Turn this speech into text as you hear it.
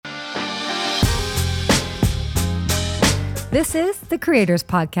This is the Creators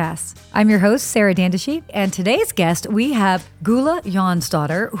Podcast. I'm your host, Sarah Dandashi, and today's guest, we have Gulla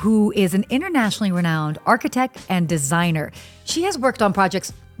Jonsdottir, who is an internationally renowned architect and designer. She has worked on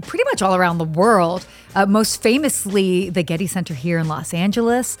projects pretty much all around the world, most famously the Getty Center here in Los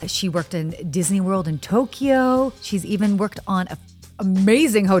Angeles. She worked in Disney World in Tokyo. She's even worked on a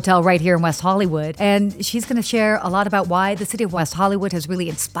amazing hotel right here in West Hollywood. And she's going to share a lot about why the city of West Hollywood has really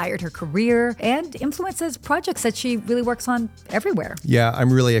inspired her career and influences projects that she really works on everywhere. Yeah,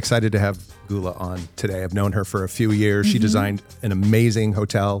 I'm really excited to have Gulla on today. I've known her for a few years. She designed an amazing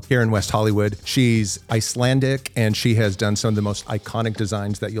hotel here in West Hollywood. She's Icelandic and she has done some of the most iconic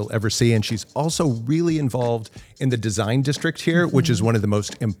designs that you'll ever see. And she's also really involved in the design district here, which is one of the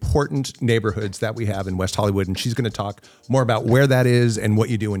most important neighborhoods that we have in West Hollywood. And she's going to talk more about where that is and what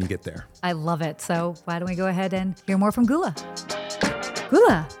you do when you get there. I love it. So why don't we go ahead and hear more from Gulla?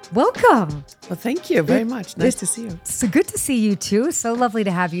 Gulla, welcome. Well, thank you very much. Nice to see you. So good to see you too. So lovely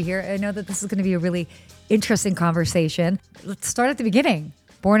to have you here. I know that this is going to be a really interesting conversation. Let's start at the beginning.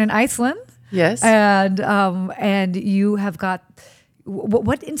 Born in Iceland. Yes. And you have got,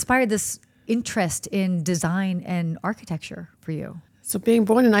 what inspired this interest in design and architecture for you? So being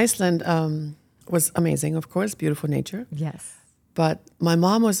born in Iceland was amazing, of course, beautiful nature. Yes. But my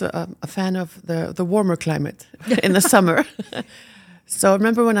mom was a fan of the warmer climate in the summer. So I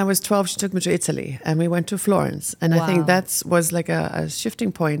remember when I was 12, she took me to Italy and we went to Florence. And I think that was like a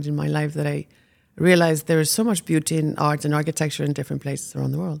shifting point in my life that I realized there is so much beauty in art and architecture in different places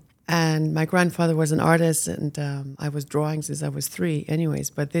around the world. And my grandfather was an artist and I was drawing since I was 3 anyways.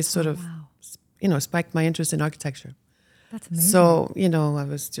 But this sort of, spiked my interest in architecture. That's amazing. So, I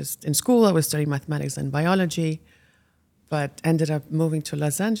was just in school, I was studying mathematics and biology, but ended up moving to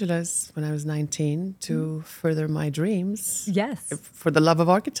Los Angeles when I was 19 to further my dreams. Yes. For the love of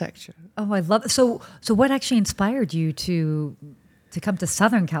architecture. Oh, I love it. So what actually inspired you to come to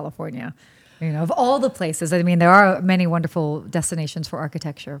Southern California? Of all the places, I mean, there are many wonderful destinations for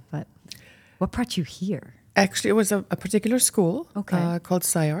architecture, but what brought you here? Actually, it was a particular school called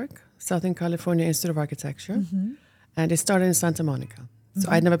SCIARC, Southern California Institute of Architecture. And it started in Santa Monica. So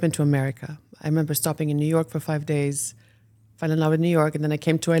I'd never been to America. I remember stopping in New York for 5 days, fell in love with New York, and then I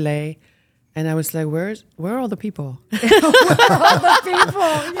came to LA, and I was like, where are all the people? Where are all the people?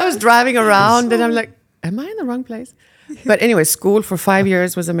 Yes. I was driving around, and I'm like, am I in the wrong place? But anyway, school for 5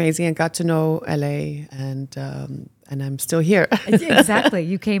 years was amazing. I got to know LA, and I'm still here. Exactly.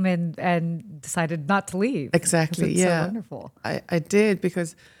 You came in and decided not to leave. Exactly, it's so wonderful. I did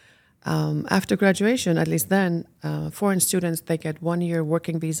because after graduation, at least then, foreign students, they get 1 year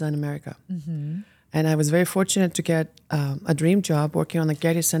working visa in America. And I was very fortunate to get a dream job working on the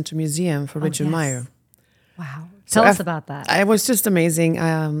Getty Center Museum for Richard Meier. Wow. Tell us about that. It was just amazing.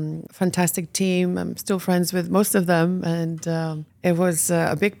 Fantastic team. I'm still friends with most of them. And it was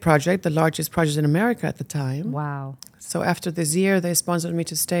a big project, the largest project in America at the time. Wow. So after this year, they sponsored me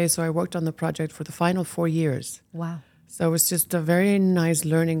to stay. So I worked on the project for the final 4 years. Wow. So it was just a very nice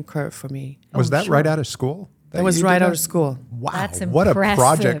learning curve for me. Was that right out of school? It was right out of school. Wow. That's what a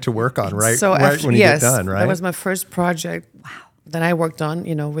project to work on, right? So right when you get done, right? That was my first project that I worked on,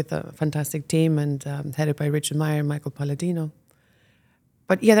 with a fantastic team and headed by Richard Meier and Michael Palladino.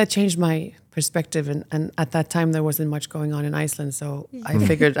 But that changed my perspective. And at that time, there wasn't much going on in Iceland. So I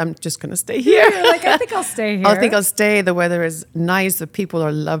figured I'm just going to stay here. I think I'll stay here. I think I'll stay. The weather is nice. The people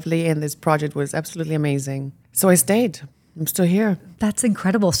are lovely. And this project was absolutely amazing. So I stayed. I'm still here. That's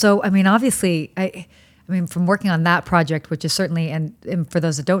incredible. So, I mean, obviously, from working on that project, which is certainly, and for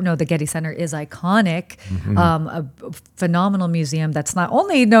those that don't know, the Getty Center is iconic, a phenomenal museum that's not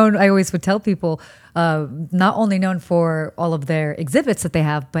only known, I always would tell people, not only known for all of their exhibits that they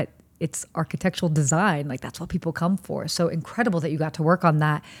have, but its architectural design. Like, that's what people come for. So incredible that you got to work on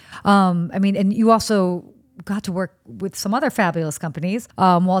that. And you also got to work with some other fabulous companies,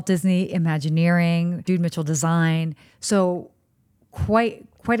 Walt Disney Imagineering, Jude Mitchell Design. So quite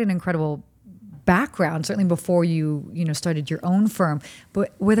an incredible background, certainly before you started your own firm.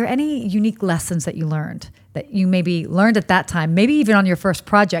 But were there any unique lessons that you learned that you maybe learned at that time, maybe even on your first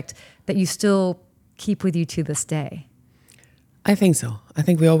project, that you still keep with you to this day? I think so. I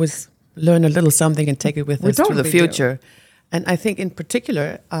think we always learn a little something and take it with us to the future. And I think in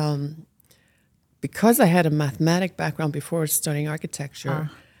particular, because I had a mathematic background before studying architecture,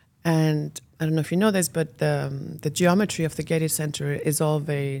 and I don't know if you know this, but the geometry of the Getty Center is all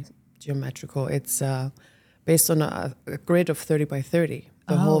very geometrical. It's based on a grid of 30 by 30,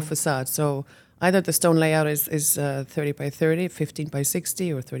 the whole facade. So either the stone layout is 30 by 30, 15 by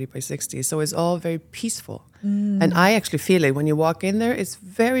 60, or 30 by 60. So it's all very peaceful. And I actually feel it. When you walk in there, it's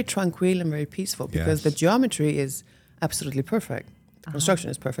very tranquil and very peaceful because the geometry is absolutely perfect. The construction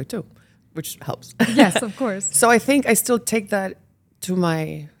is perfect too, which helps. Yes, of course. So I think I still take that to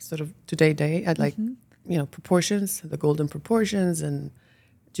my sort of day. I'd like, proportions, the golden proportions, and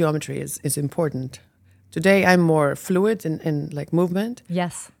geometry is important. Today I'm more fluid in like movement.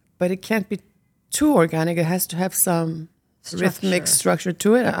 Yes. But it can't be too organic. It has to have some rhythmic structure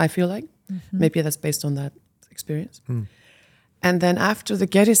to it, I feel like. Maybe that's based on that experience. And then after the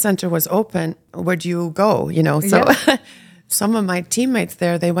Getty Center was open, where do you go? So some of my teammates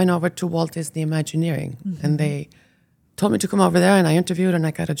there, they went over to Walt Disney Imagineering, and they told me to come over there, and I interviewed, and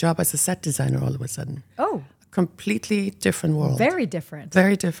I got a job as a set designer all of a sudden. Oh. A completely different world. Very different.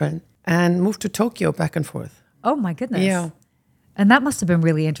 Very different. And moved to Tokyo back and forth. Oh, my goodness. Yeah. And that must have been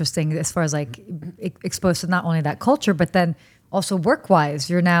really interesting as far as like exposed to not only that culture, but then also work-wise,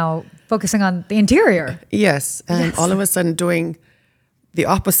 you're now focusing on the interior. Yes, and all of a sudden doing the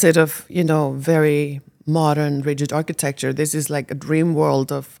opposite of, very modern, rigid architecture. This is like a dream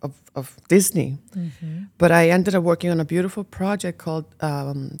world of Disney. But I ended up working on a beautiful project called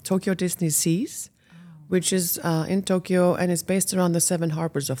Tokyo Disney Seas, which is in Tokyo, and it's based around the 7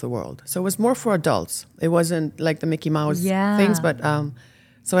 harbors of the world. So it was more for adults. It wasn't like the Mickey Mouse things, but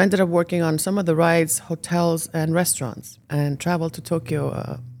so I ended up working on some of the rides, hotels, and restaurants, and traveled to Tokyo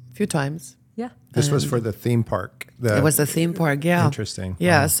a few times. Yeah. This was for the theme park. It was the theme park, yeah. Interesting.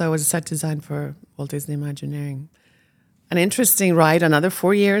 Yeah, so it was a set design for Walt Disney Imagineering. An interesting ride, another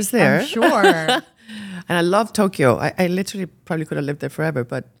 4 years there. I'm sure. And I love Tokyo. I literally probably could have lived there forever,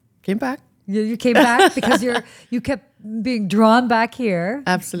 but came back. You came back because you kept being drawn back here.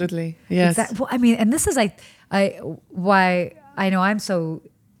 Absolutely, yes. Well, I mean, and this is why I know I'm so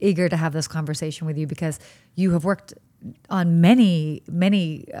eager to have this conversation with you, because you have worked on many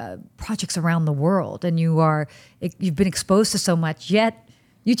projects around the world, and you've been exposed to so much, yet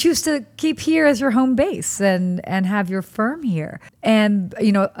you choose to keep here as your home base and have your firm here. And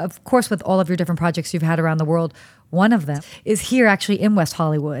of course, with all of your different projects you've had around the world, one of them is here actually in West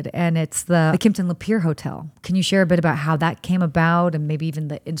Hollywood, and it's the Kimpton Lapeer Hotel. Can you share a bit about how that came about and maybe even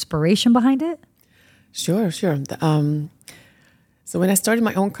the inspiration behind it? Sure. So when I started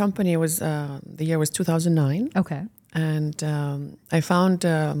my own company, the year was 2009. Okay. And I found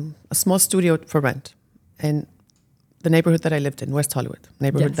a small studio for rent in the neighborhood that I lived in, West Hollywood,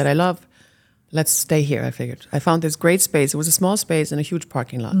 neighborhood that I love. Let's stay here, I figured. I found this great space. It was a small space and a huge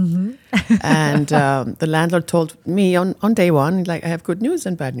parking lot. And the landlord told me on day one, like, I have good news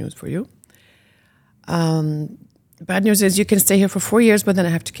and bad news for you. Bad news is you can stay here for 4 years, but then I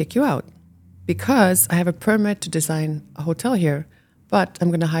have to kick you out because I have a permit to design a hotel here, but I'm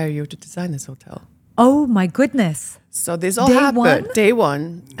going to hire you to design this hotel. Oh, my goodness. So this all happened day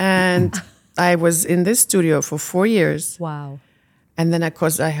one. And I was in this studio for 4 years. Wow. And then, of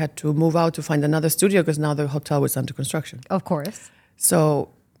course, I had to move out to find another studio because now the hotel was under construction. Of course. So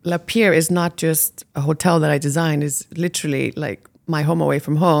Lapeer is not just a hotel that I designed. It's literally like my home away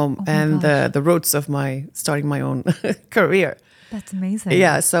from home and the roots of starting my own career. That's amazing.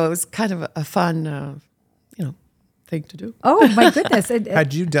 Yeah, so it was kind of a fun, thing to do. Oh, my goodness.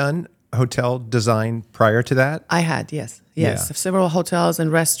 Had you done hotel design prior to that? I had, yes. Yeah. Several hotels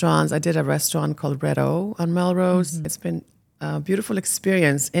and restaurants. I did a restaurant called Red O on Melrose. It's been a beautiful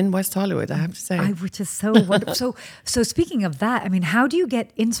experience in West Hollywood, I have to say. Which is so wonderful. So speaking of that, I mean, how do you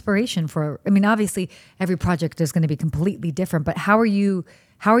get inspiration obviously every project is going to be completely different, but how are you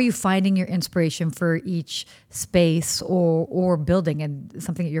finding your inspiration for each space or building and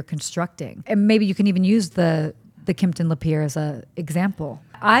something that you're constructing? And maybe you can even use the Kimpton Lapeer as an example.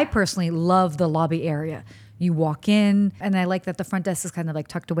 I personally love the lobby area. You walk in, and I like that the front desk is kind of like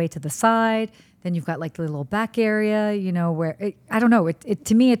tucked away to the side. Then you've got like the little back area, where I don't know. It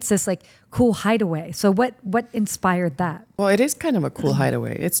to me, it's this like cool hideaway. So what inspired that? Well, it is kind of a cool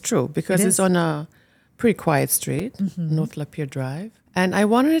hideaway. It's true because it's on a pretty quiet street, North Lapeer Drive, and I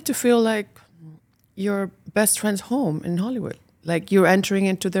wanted it to feel like your best friend's home in Hollywood. Like you're entering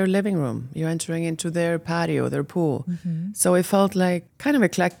into their living room, you're entering into their patio, their pool. So it felt like kind of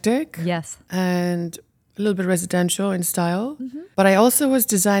eclectic. Yes. And a little bit residential in style. But I also was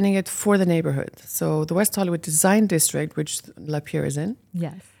designing it for the neighborhood. So the West Hollywood Design District, which Lapeer is in,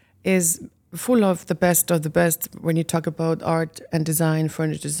 is full of the best when you talk about art and design,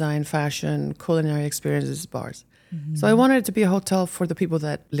 furniture design, fashion, culinary experiences, bars. So I wanted it to be a hotel for the people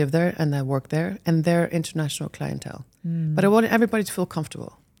that live there and that work there and their international clientele. But I wanted everybody to feel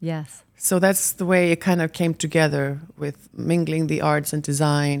comfortable. Yes. So that's the way it kind of came together with mingling the arts and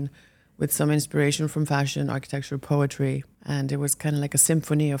design with some inspiration from fashion, architecture, poetry. And it was kind of like a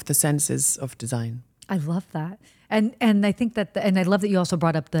symphony of the senses of design. I love that. And I think that, and I love that you also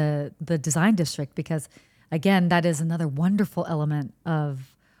brought up the design district because again, that is another wonderful element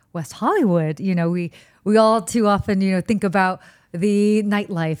of West Hollywood. We all too often, think about the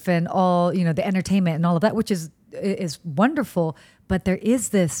nightlife and all, the entertainment and all of that, which is wonderful. But there is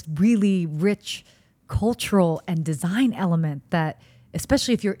this really rich cultural and design element that,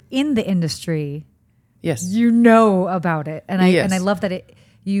 especially if you're in the industry, yes, you know about it. And yes. I love that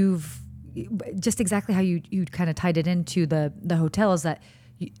you've just exactly how you kind of tied it into the hotels, that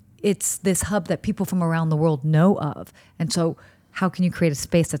it's this hub that people from around the world know of. And so how can you create a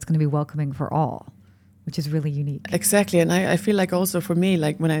space that's going to be welcoming for all, which is really unique? Exactly. And I feel like also for me,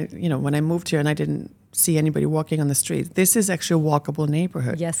 like when I moved here and I didn't see anybody walking on the street, this is actually a walkable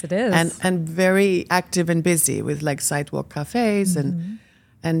neighborhood. Yes, it is. And very active and busy with like sidewalk cafes. And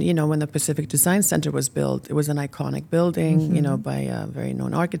when the Pacific Design Center was built, it was an iconic building, by a very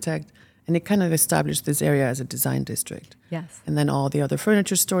known architect. And it kind of established this area as a design district. Yes. And then all the other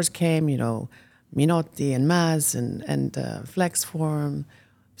furniture stores came, Minotti and Maz and Flexform.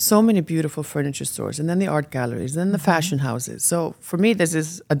 So many beautiful furniture stores, and then the art galleries, then the fashion houses. So for me, this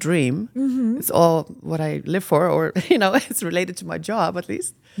is a dream. It's all what I live for, or it's related to my job at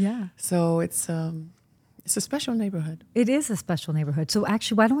least. Yeah. So it's a special neighborhood. It is a special neighborhood. So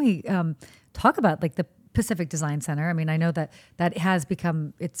actually, why don't we talk about like the Pacific Design Center? I mean, I know that has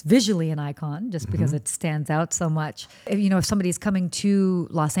become, it's visually an icon just because it stands out so much. If somebody's coming to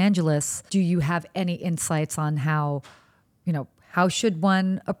Los Angeles, do you have any insights on how should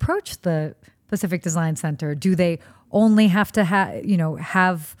one approach the Pacific Design Center? Do they only have to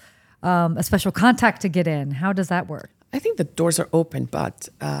have a special contact to get in? How does that work? I think the doors are open, but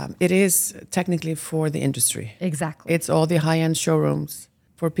it is technically for the industry. Exactly. It's all the high-end showrooms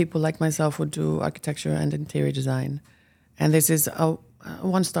for people like myself who do architecture and interior design. And this is a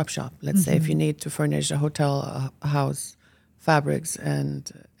one-stop shop. Let's say if you need to furnish a hotel, a house, fabrics, and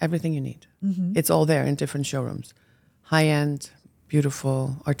everything you need. It's all there in different showrooms. High-end,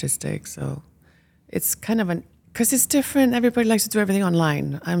 beautiful, artistic. So it's kind of because it's different. Everybody likes to do everything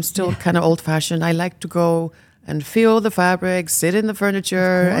online. I'm still kind of old-fashioned. I like to go and feel the fabric, sit in the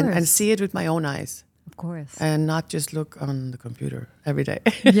furniture, and see it with my own eyes. Of course. And not just look on the computer every day.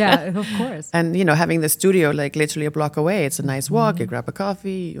 Yeah, of course. And, having the studio like literally a block away, it's a nice walk. You grab a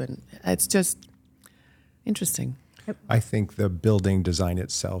coffee, and it's just interesting. I think the building design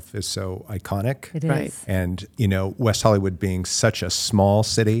itself is so iconic. It is. Right. And, West Hollywood being such a small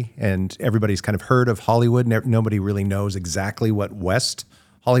city, and everybody's kind of heard of Hollywood. Nobody really knows exactly what West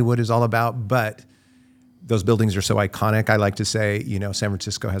Hollywood is all about, but those buildings are so iconic. I like to say, San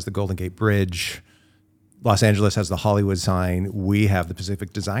Francisco has the Golden Gate Bridge. Los Angeles has the Hollywood sign. We have the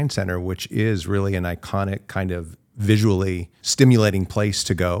Pacific Design Center, which is really an iconic kind of visually stimulating place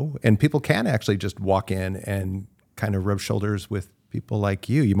to go. And people can actually just walk in and kind of rub shoulders with people like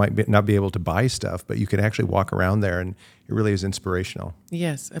you. You might not be able to buy stuff, but you can actually walk around there, and it really is inspirational.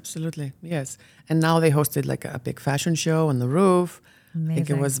 Yes, absolutely. Yes. And now they hosted like a big fashion show on the roof. Amazing. I think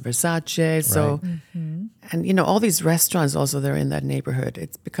it was Versace. So, and all these restaurants also, they're in that neighborhood.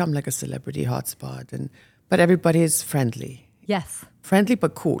 It's become like a celebrity hotspot, but everybody is friendly. Yes. Friendly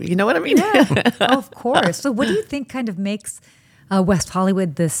but cool. You know what I mean? Yeah, of course. So what do you think kind of makes West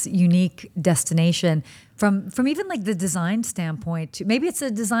Hollywood this unique destination from even like the design standpoint? Maybe it's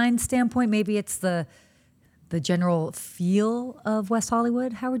a design standpoint, maybe it's the general feel of West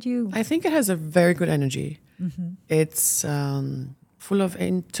Hollywood. How would you? I think it has a very good energy. It's full of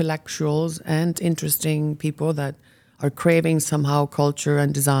intellectuals and interesting people that are craving somehow culture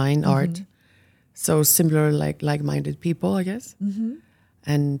and design, art. So similar, like-minded people, I guess.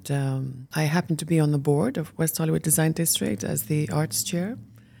 And I happen to be on the board of West Hollywood Design District as the arts chair.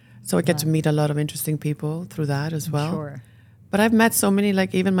 So I get to meet a lot of interesting people through that as well. Sure. But I've met so many,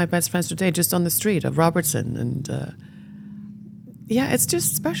 like even my best friends today, just on the street of Robertson. And it's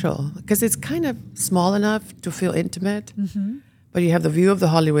just special because it's kind of small enough to feel intimate. But you have the view of the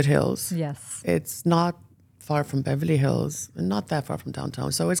Hollywood Hills. Yes. It's not far from Beverly Hills and not that far from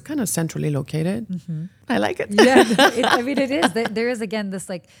downtown. So it's kind of centrally located. I like it. Yeah, it is. There is, again, this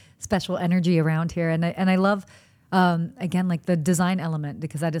like special energy around here. And I love, again, like the design element,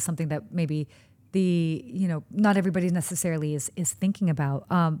 because that is something that maybe not everybody necessarily is thinking about.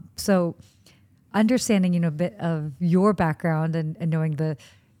 So understanding, a bit of your background and knowing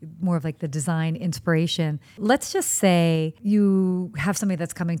more of like the design inspiration. Let's just say you have somebody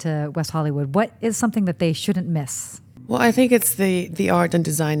that's coming to West Hollywood. What is something that they shouldn't miss? Well, I think it's the art and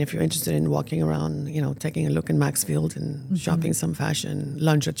design. If you're interested in walking around, taking a look in Maxfield and shopping some fashion,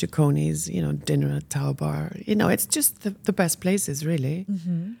 lunch at Giaconi's, dinner at Tower Bar. It's just the best places, really.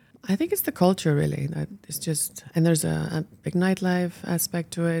 I think it's the culture, really. That it's just, and there's a big nightlife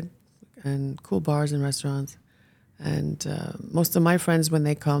aspect to it. and cool bars and restaurants. And most of my friends, when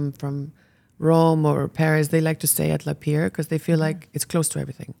they come from Rome or Paris, they like to stay at La Pierre because they feel like it's close to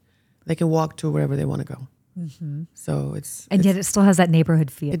everything. They can walk to wherever they want to go. Mm-hmm. So yet it still has that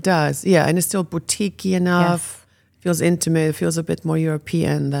neighborhood feel. It does, yeah, and it's still boutique-y enough. Yes. Feels intimate. It feels a bit more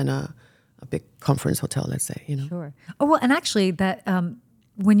European than a big conference hotel, let's say. Sure. Oh well, and actually, that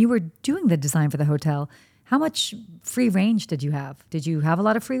when you were doing the design for the hotel, how much free range did you have? Did you have a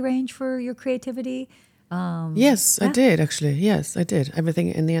lot of free range for your creativity? Yes, I did actually. Yes, I did. Everything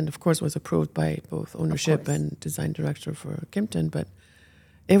in the end, of course, was approved by both ownership and design director for Kimpton. But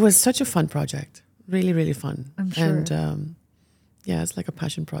it was such a fun project. Really, really fun. I'm sure. And it's like a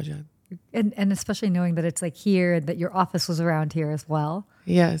passion project. And especially knowing that it's like here, that your office was around here as well.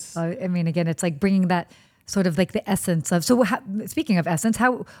 Yes. I mean, again, it's like bringing that sort of like the essence of. So speaking of essence,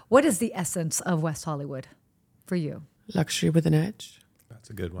 what is the essence of West Hollywood for you? Luxury with an edge. That's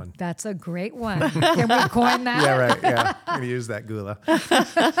a good one. That's a great one. Can we coin that? Yeah, right. Yeah, I'm going to use that, Gulla.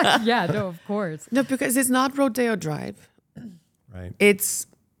 Yeah, no, of course. No, because it's not Rodeo Drive. Right. It's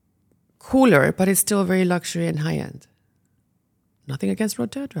cooler, but it's still very luxury and high end. Nothing against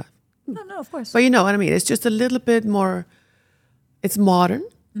Rodeo Drive. No, of course. But you know what I mean. It's just a little bit more. It's modern,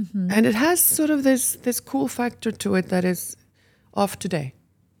 and it has sort of this cool factor to it that is off today.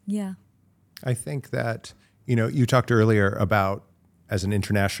 Yeah. I think that you talked earlier about, as an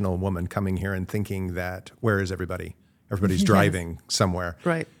international woman coming here and thinking that, where is everybody? Everybody's driving somewhere.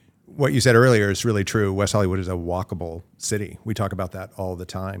 Right. What you said earlier is really true. West Hollywood is a walkable city. We talk about that all the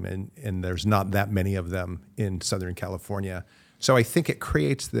time, and there's not that many of them in Southern California. So I think it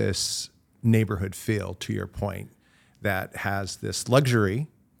creates this neighborhood feel, to your point, that has this luxury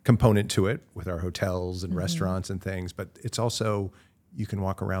component to it with our hotels and restaurants and things, but it's also, you can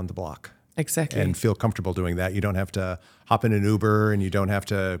walk around the block. Exactly. And feel comfortable doing that. You don't have to hop in an Uber and you don't have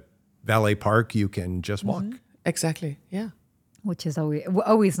to valet park. You can just walk. Exactly. Yeah. Which is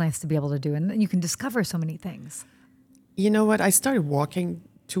always nice to be able to do. And you can discover so many things. You know what? I started walking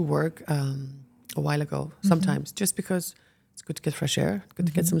to work a while ago sometimes just because it's good to get fresh air, good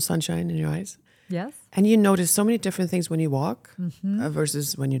to get some sunshine in your eyes. Yes. And you notice so many different things when you walk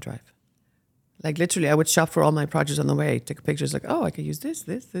versus when you drive. Like literally, I would shop for all my projects on the way, take pictures like, oh, I could use this.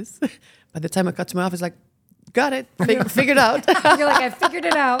 By the time I got to my office, like, got it, figured out. You're like, I figured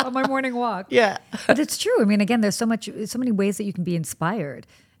it out on my morning walk. Yeah. But it's true. I mean, again, there's so many ways that you can be inspired.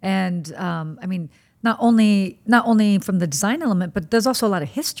 And I mean, not only from the design element, but there's also a lot of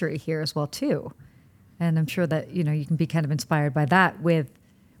history here as well, too. And I'm sure that, you can be kind of inspired by that with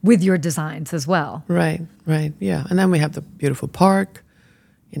your designs as well. Right, yeah. And then we have the beautiful park.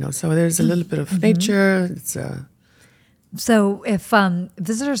 So there's a little bit of nature. It's So if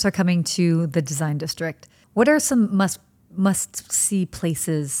visitors are coming to the design district, what are some must see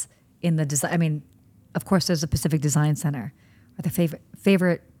places in the design? I mean, of course, there's the Pacific Design Center. Are there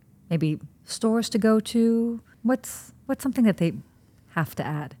favorite maybe stores to go to? What's something that they have to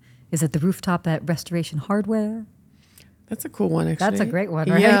add? Is it the rooftop at Restoration Hardware? That's a cool one, actually. That's a great one,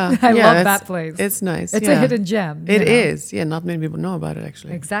 right? Yeah, I love that place. It's nice. It's a hidden gem. It is. Yeah, not many people know about it,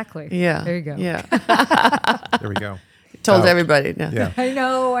 actually. Exactly. Yeah. There you go. Yeah. There we go. Told everybody. Yeah. I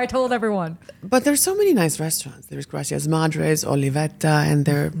know. I told everyone. But there's so many nice restaurants. There's Gracias Madres, Olivetta, and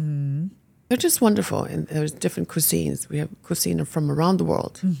they're just wonderful. And there's different cuisines. We have cuisine from around the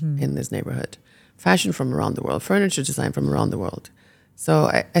world in this neighborhood. Fashion from around the world. Furniture design from around the world. So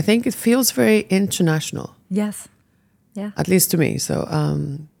I think it feels very international. Yes. Yeah. At least to me. So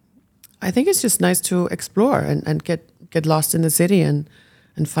I think it's just nice to explore and get lost in the city and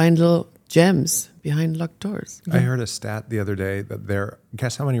find little gems behind locked doors. I heard a stat the other day that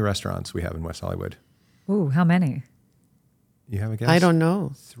guess how many restaurants we have in West Hollywood? Ooh, how many? You have a guess? I don't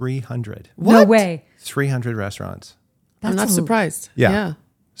know. 300. What? No way. 300 restaurants. I'm not surprised. Yeah.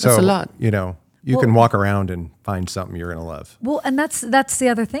 That's a lot. You can walk around and find something you're going to love. Well, and that's the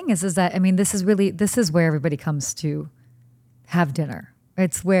other thing is that, I mean, this is where everybody comes to have dinner.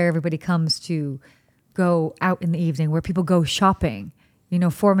 It's where everybody comes to go out in the evening, where people go shopping,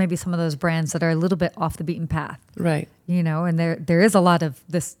 for maybe some of those brands that are a little bit off the beaten path. Right. And there is a lot of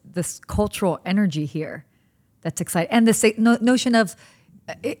this cultural energy here that's exciting. And this notion of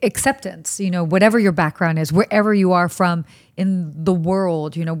acceptance, whatever your background is, wherever you are from in the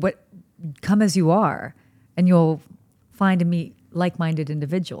world, come as you are, and you'll find and meet like-minded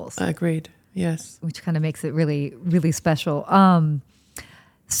individuals. Agreed. Yes. Which kind of makes it really, really special.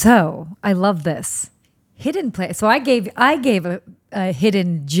 So I love this hidden place. So I gave a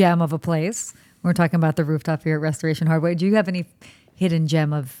hidden gem of a place. We're talking about the rooftop here at Restoration Hardware. Do you have any hidden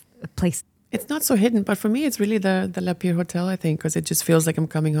gem of a place? It's not so hidden, but for me, it's really the La Pierre Hotel, I think, because it just feels like I'm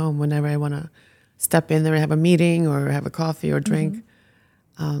coming home whenever I want to step in there and have a meeting or have a coffee or drink.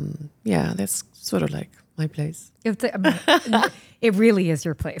 Yeah, that's sort of like my place. It really is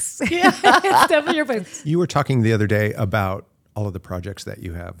your place. Yeah. It's definitely your place. You were talking the other day about all of the projects that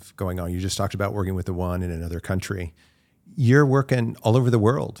you have going on. You just talked about working with the one in another country. You're working all over the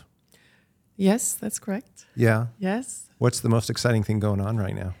world. Yes, that's correct. Yeah. Yes. What's the most exciting thing going on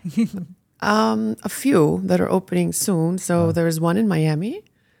right now? A few that are opening soon. So there's one in Miami.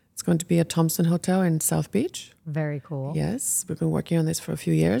 It's going to be a Thompson Hotel in South Beach. Very cool. Yes, we've been working on this for a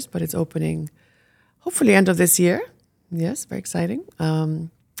few years, but it's opening hopefully end of this year. Yes, very exciting.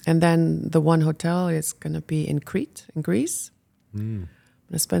 And then the one hotel is going to be in Crete, in Greece. I'm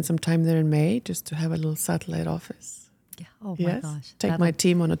going to spend some time there in May just to have a little satellite office. Yeah. Oh my gosh. Take my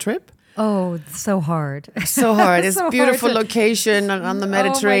team on a trip. Oh, so hard. So hard. It's so a beautiful hard location on the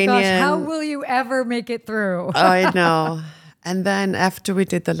Mediterranean. Oh my gosh, how will you ever make it through? I know. And then after we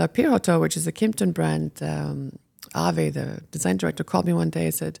did the La Pierre Hotel, which is a Kimpton brand, Ave, the design director, called me one day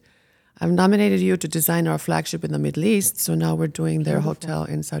and said, I've nominated you to design our flagship in the Middle East. So now we're doing their hotel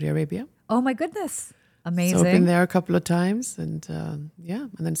in Saudi Arabia. Oh my goodness. Amazing. So I've been there a couple of times. And and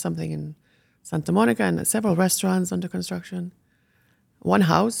then something in Santa Monica and several restaurants under construction. One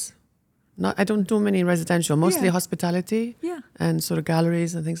house. I don't do many residential, mostly hospitality and sort of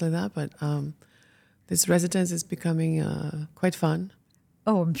galleries and things like that. But this residence is becoming quite fun.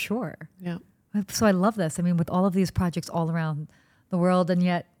 Oh, I'm sure. Yeah. So I love this. I mean, with all of these projects all around the world, and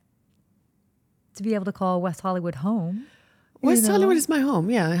yet to be able to call West Hollywood home. West Hollywood is my home.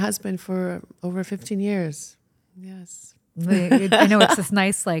 Yeah, it has been for over 15 years. Yes. I know it's this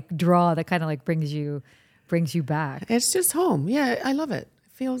nice like draw that kind of like brings you back. It's just home. Yeah, I love it.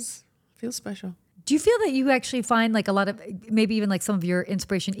 It feels special. Do you feel that you actually find like a lot of, maybe even like some of your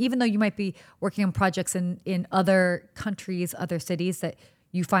inspiration, even though you might be working on projects in other countries, other cities, that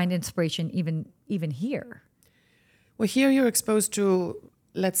you find inspiration even here? Well, here you're exposed to,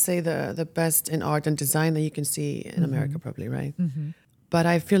 let's say, the best in art and design that you can see in America, probably, right? But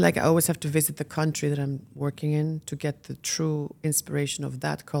I feel like I always have to visit the country that I'm working in to get the true inspiration of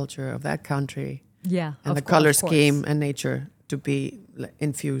that culture, of that country. Yeah. And the color scheme and nature to be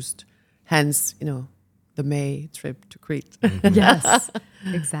infused. Hence, the May trip to Crete. Yes,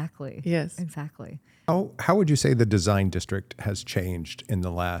 exactly. Yes. Exactly. How would you say the design district has changed in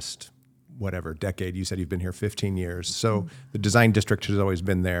the last, decade? You said you've been here 15 years. So the design district has always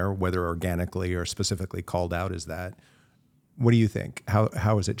been there, whether organically or specifically called out as that. What do you think? How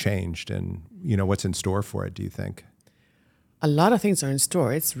has it changed? And, what's in store for it, do you think? A lot of things are in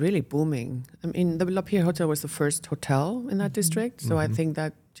store. It's really booming. I mean, the La Pierre Hotel was the first hotel in that district. So I think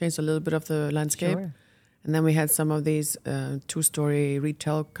that changed a little bit of the landscape. Sure. And then we had some of these two-story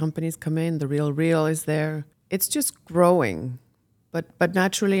retail companies come in. The Real is there. It's just growing, but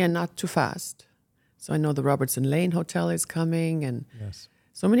naturally and not too fast. So I know the Robertson Lane Hotel is coming, and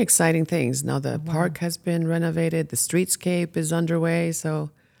so many exciting things. Now the park has been renovated. The streetscape is underway. So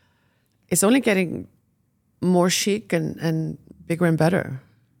it's only getting more chic and bigger and better.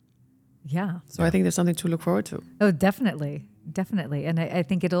 Yeah. So I think there's something to look forward to. Oh, definitely. Definitely. And I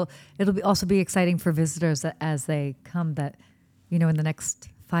think it'll also be exciting for visitors as they come, that, in the next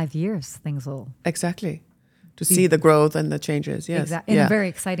 5 years, things will. Exactly. To see the growth and the changes. Yes. Exactly. In a very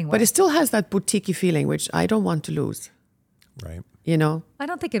exciting way. But it still has that boutique-y feeling, which I don't want to lose. Right. I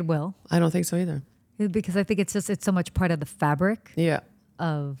don't think it will. I don't think so either. Because I think it's so much part of the fabric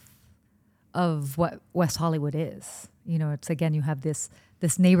of what West Hollywood is. It's, again, you have this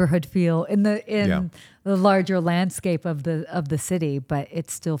neighborhood feel in the larger landscape of the city, but it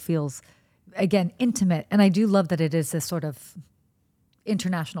still feels, again, intimate. And I do love that it is this sort of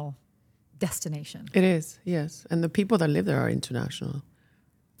international destination. It is, yes. And the people that live there are international.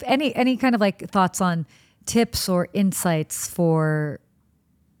 Any kind of like thoughts on tips or insights for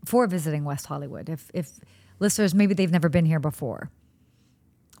visiting West Hollywood? If listeners, maybe they've never been here before,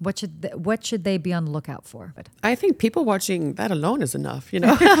 what should they be on the lookout for? I think people watching that alone is enough,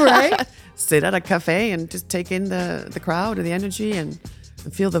 right? Sit at a cafe and just take in the crowd and the energy and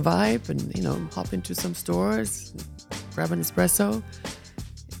feel the vibe, and hop into some stores, grab an espresso.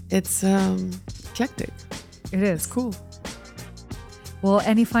 It's eclectic. It is. It's cool. Well,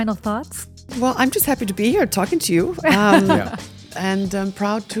 any final thoughts? Well, I'm just happy to be here talking to you. And I'm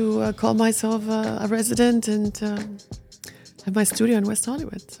proud to call myself a resident and have my studio in West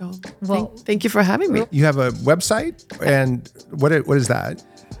Hollywood. So thank you for having me. You have a website, and what is that?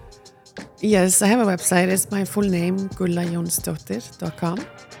 Yes, I have a website. It's my full name, GullaJonsdottir.com.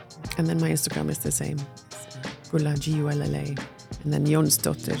 And then my Instagram is the same. It's Gulla, Gulla, and then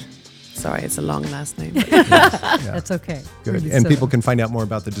Jonsdottir, Sorry, it's a long last name. That's okay. Good. And people can find out more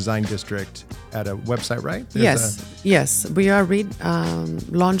about the Design District at a website, right? Yes. We are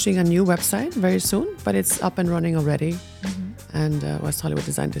launching a new website very soon, but it's up and running already. And West Hollywood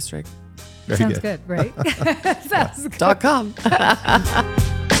Design District. Sounds good, right? Sounds good. .com.